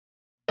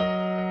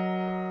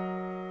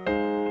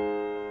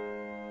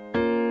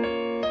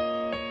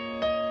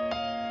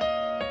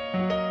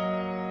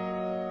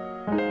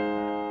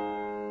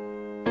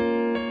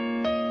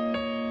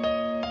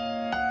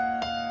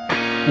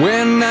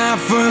When I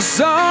first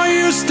saw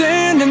you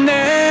standing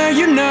there,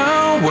 you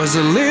know, was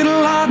a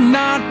little hard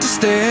not to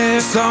stare.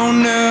 So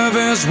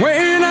nervous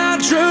when I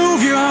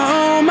drove you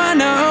home, I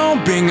know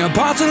being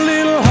apart's a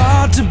little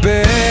hard to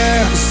bear.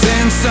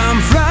 Send some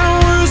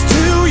flowers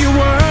to your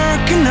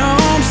working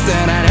home,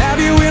 said I'd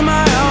have you in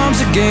my arms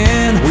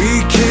again.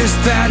 We kissed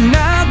that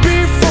night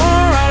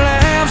before I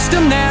left,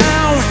 still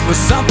now it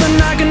was something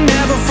I can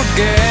never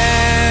forget.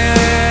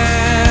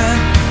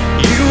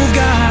 You've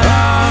got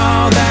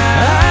all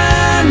that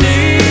I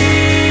need.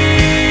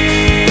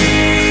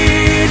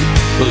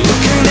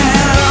 Looking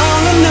at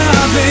all or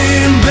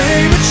nothing,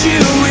 babe, it's you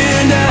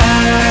and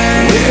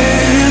I.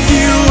 With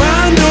you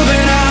I know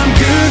that I'm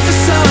good for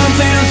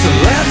something, so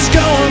let's go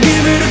and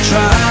give it a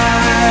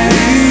try.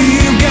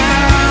 We've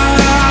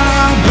got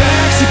our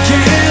backs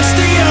against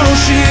the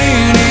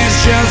ocean,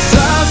 it's just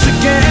us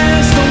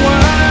against the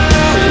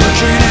world.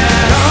 Looking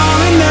at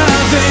all or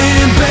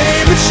nothing,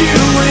 babe, it's you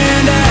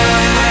and I.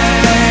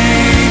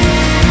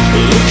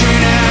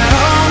 Looking at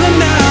all or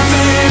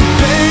nothing,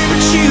 babe,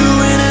 it's you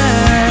and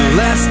I.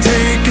 Let's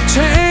take a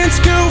chance,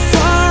 go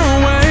far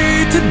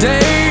away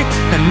today,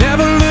 and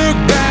never look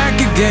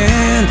back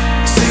again.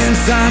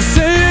 Since I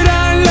said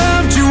I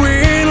loved you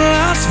in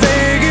Las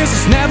Vegas,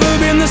 it's never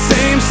been the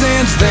same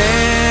since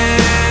then.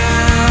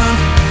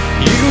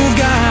 You've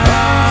got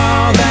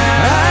all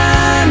that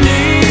I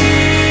need.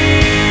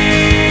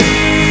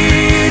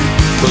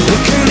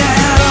 Looking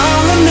at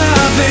all or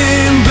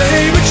nothing,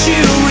 babe, it's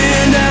you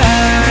and I.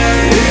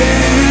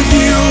 With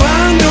you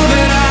I know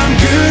that I'm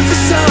good for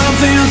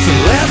something, so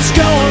let's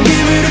go and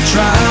give it a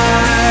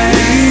try.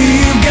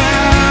 We've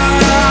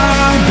got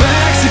our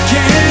backs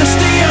against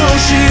the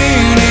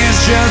ocean, it's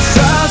just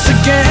us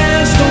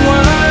against the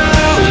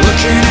world.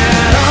 Looking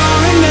at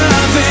all or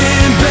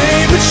nothing,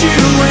 babe, it's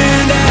you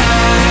and I.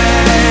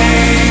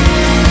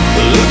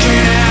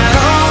 Looking at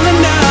all or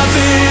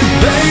nothing,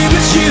 babe,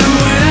 it's you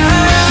and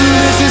I.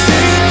 This is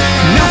it,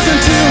 nothing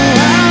to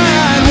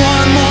hide.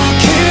 One more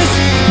kiss,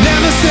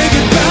 never say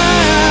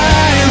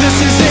goodbye. This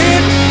is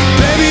it,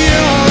 baby,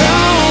 you're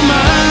all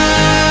mine.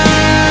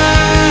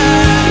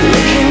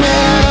 Looking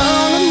at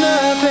all or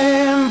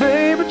nothing,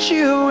 babe, it's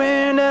you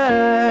and I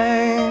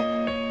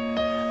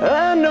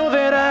know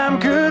that I'm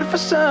good for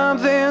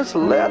something, so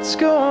let's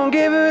go and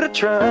give it a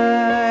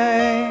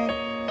try.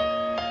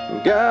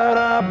 Got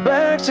our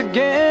backs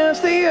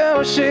against the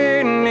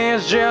ocean,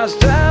 it's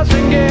just us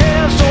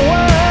against the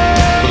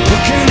world.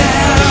 Looking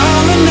at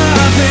all or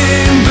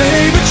nothing,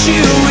 babe, it's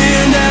you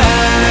and I.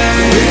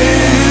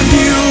 With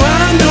you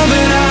I know